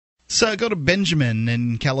Let's go to Benjamin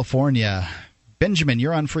in California. Benjamin,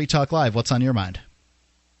 you're on Free Talk Live. What's on your mind?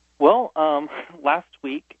 Well, last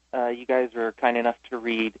week, you guys were kind enough to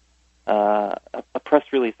read a press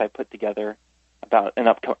release I put together about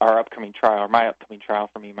our upcoming trial, or my upcoming trial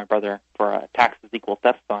for me and my brother, for a taxes equal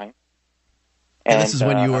theft sign. And this is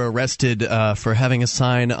when you were arrested for having a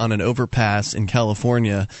sign on an overpass in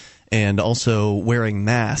California and also wearing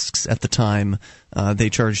masks at the time. They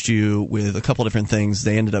charged you with a couple different things.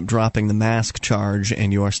 They ended up dropping the mask charge,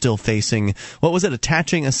 and you are still facing, what was it,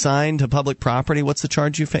 attaching a sign to public property? What's the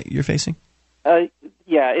charge you're facing?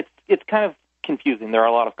 Yeah, it's kind of confusing. There are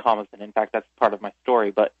a lot of commas, and in fact, that's part of my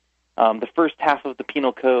story. But the first half of the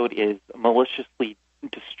penal code is maliciously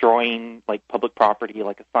destroying like public property,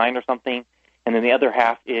 like a sign or something. And then the other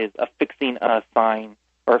half is affixing a sign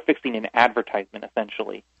or affixing an advertisement,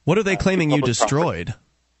 essentially. What are they claiming you destroyed? Property.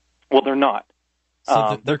 Well, they're not.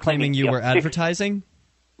 So they're claiming you were advertising?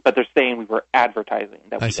 But they're saying we were advertising,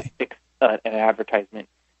 that we affixed an advertisement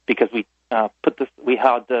because we we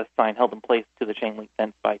had the sign held in place to the chain link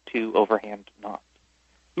fence by two overhand knots,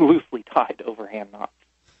 loosely tied overhand knots.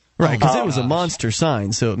 Right, because it was a monster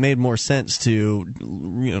sign, so it made more sense to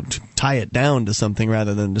to tie it down to something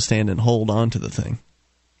rather than to stand and hold on to the thing.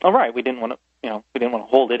 All right, we didn't want to, we didn't want to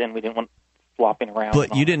hold it, and we didn't want flopping around.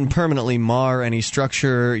 But you didn't permanently mar any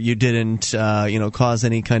structure. You didn't, cause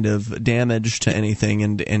any kind of damage to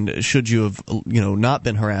anything. And should you have, not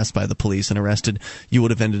been harassed by the police and arrested, you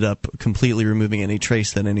would have ended up completely removing any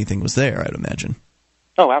trace that anything was there, I'd imagine.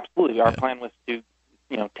 Oh, absolutely. Our plan was to,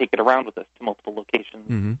 take it around with us to multiple locations.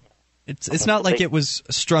 Mm-hmm. It's not like it was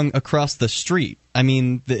strung across the street. I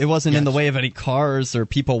mean, it wasn't in the way of any cars or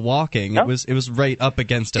people walking. No. It was right up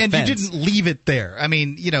against a fence. And you didn't leave it there. I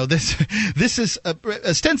mean, this is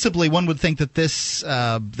ostensibly one would think that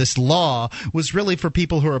this law was really for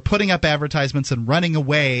people who are putting up advertisements and running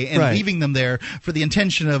away and leaving them there for the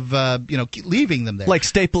intention of leaving them there, like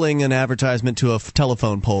stapling an advertisement to a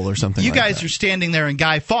telephone pole or something. You like guys that. are standing there in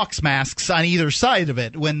Guy Fawkes masks on either side of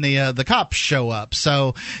it when the cops show up.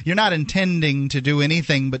 So you're not intending to do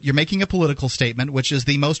anything, but you're making a political statement, which is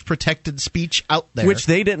the most protected speech out there. Which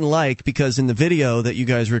they didn't like, because in the video that you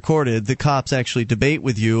guys recorded, the cops actually debate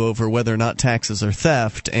with you over whether or not taxes are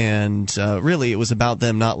theft, and really it was about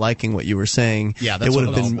them not liking what you were saying. Yeah, that's it would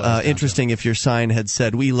have what been interesting if your sign had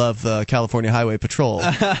said, "We love California Highway Patrol."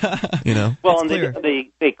 Well, and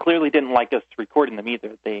they clearly didn't like us recording them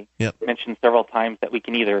either. They mentioned several times that we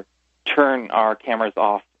can either turn our cameras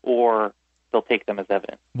off or they'll take them as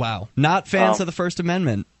evidence. Wow. Not fans of the First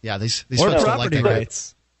Amendment. Yeah, these or folks property don't like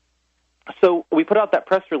rights. So we put out that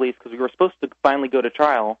press release because we were supposed to finally go to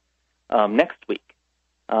trial next week.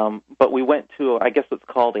 But we went to, I guess what's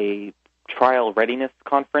called a trial readiness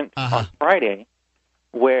conference on Friday,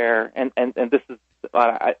 where, and this is,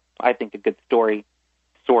 I think, a good story,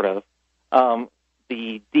 sort of.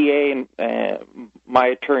 The DA and my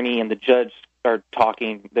attorney and the judge are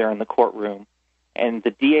talking there in the courtroom, and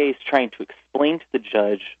the DA is trying to explain to the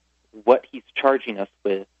judge what he's charging us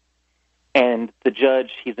with. And the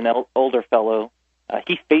judge, he's an older fellow,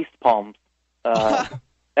 he face palms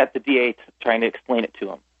at the DA trying to explain it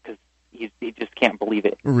to him because he just can't believe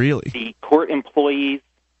it. Really? The court employees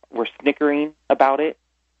were snickering about it.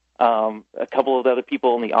 A couple of the other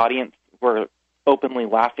people in the audience were openly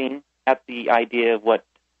laughing at the idea of what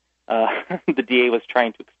the DA was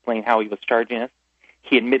trying to explain how he was charging us.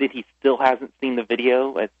 He admitted he still hasn't seen the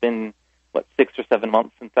video. It's been, 6 or 7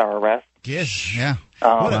 months since our arrest. Yes, yeah.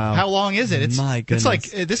 Wow. How long is it? My goodness. It's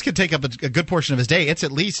like this could take up a good portion of his day. It's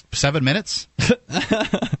at least 7 minutes.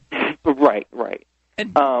 Right.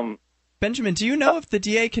 And Benjamin, do you know if the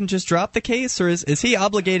DA can just drop the case, or is he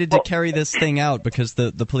obligated to carry this thing out because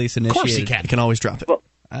the police initiated? Of course he can. He can always drop it.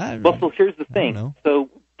 Well, so here's the thing. So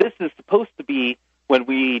this is supposed to be when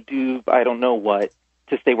we do, I don't know what,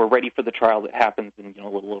 to say we're ready for the trial that happens in a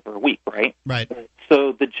little over a week, right? Right.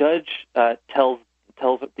 So the judge tells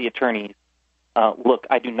the attorneys, look,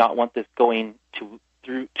 I do not want this going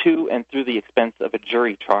through the expense of a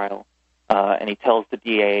jury trial, and he tells the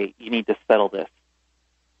DA, you need to settle this.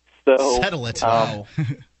 So settle it. Wow.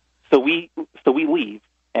 So we leave,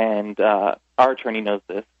 and our attorney knows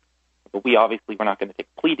this, but we obviously were not going to take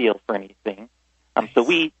a plea deal for anything. So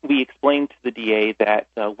we explained to the DA that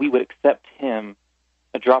we would accept him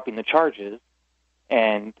dropping the charges,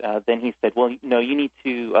 and then he said, "Well, no, you need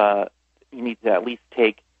to at least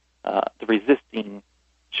take the resisting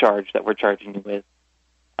charge that we're charging you with,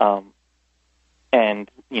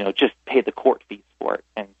 and just pay the court fees for it."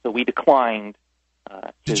 And so we declined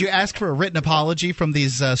Did you ask for a written apology from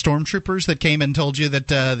these stormtroopers that came and told you that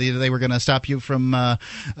they were going to stop you from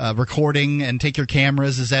recording and take your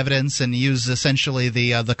cameras as evidence and use essentially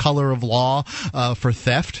the color of law for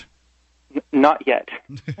theft? Not yet.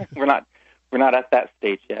 We're not at that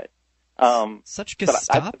stage yet. Such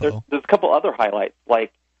Gestapo. There's a couple other highlights.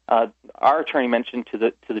 Like our attorney mentioned to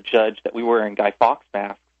the judge that we were wearing Guy Fawkes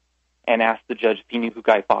masks, and asked the judge if he knew who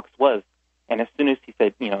Guy Fawkes was. And as soon as he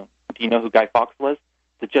said, do you know who Guy Fawkes was?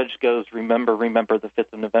 The judge goes, remember the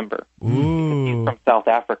 5th of November. Ooh. He's from South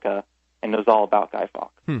Africa and knows all about Guy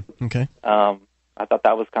Fawkes. Okay. I thought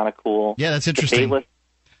that was kind of cool. Yeah, that's interesting.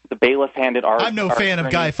 The bailiff handed our... I'm no fan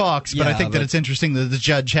of Guy Fawkes, but I think that it's interesting that the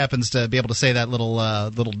judge happens to be able to say that little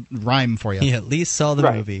rhyme for you. He at least saw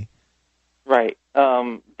the movie. Right.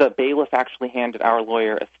 The bailiff actually handed our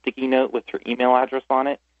lawyer a sticky note with her email address on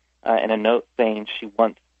it, and a note saying she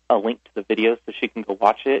wants a link to the video so she can go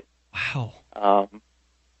watch it. Wow.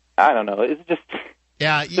 I don't know. It's just...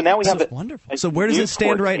 Yeah. So now we have it. Wonderful. So where does it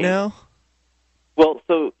stand right now? Well,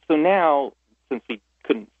 so now, since we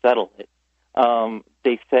couldn't settle it,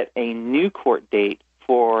 they set a new court date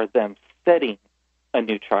for them setting a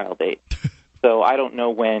new trial date. So I don't know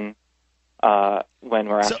when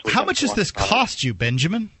we're actually... So how much does this cost you,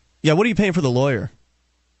 Benjamin? Yeah, what are you paying for the lawyer?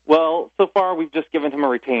 Well, so far we've just given him a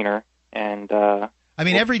retainer, and... I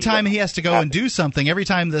mean, every time he has to go and do something, every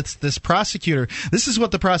time this prosecutor, this is what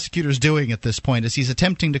the prosecutor's doing at this point, is he's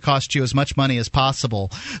attempting to cost you as much money as possible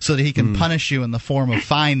so that he can punish you in the form of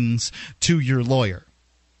fines to your lawyer.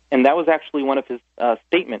 And that was actually one of his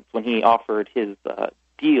statements when he offered his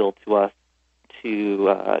deal to us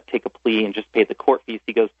to take a plea and just pay the court fees.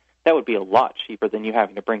 He goes, that would be a lot cheaper than you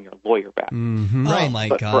having to bring your lawyer back. Mm-hmm. Right. Oh, my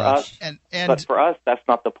gosh. But for us, that's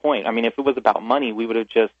not the point. I mean, if it was about money, we would have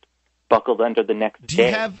just buckled under the next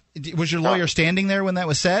day. Was your lawyer standing there when that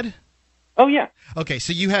was said? Oh, yeah. Okay,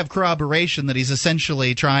 so you have corroboration that he's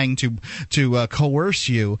essentially trying to coerce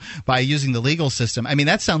you by using the legal system. I mean,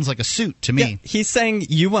 that sounds like a suit to me. Yeah, he's saying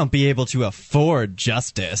you won't be able to afford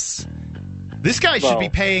justice. This guy should be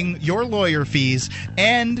paying your lawyer fees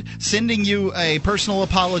and sending you a personal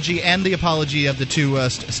apology and the apology of the two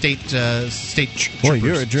state troopers. Boy,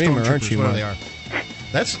 you're a dreamer, aren't you, whatever Mark? they are.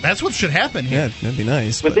 That's what should happen here. Yeah, that'd be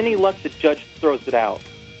nice. With any luck, the judge throws it out.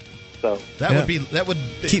 So that would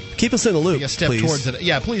keep us in the loop. Be a step please. towards it.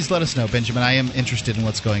 Yeah, please let us know, Benjamin. I am interested in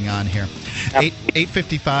what's going on here.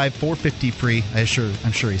 855-450-FREE.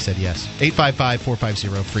 I'm sure he said yes.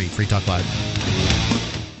 855-450-FREE. Free Talk Live.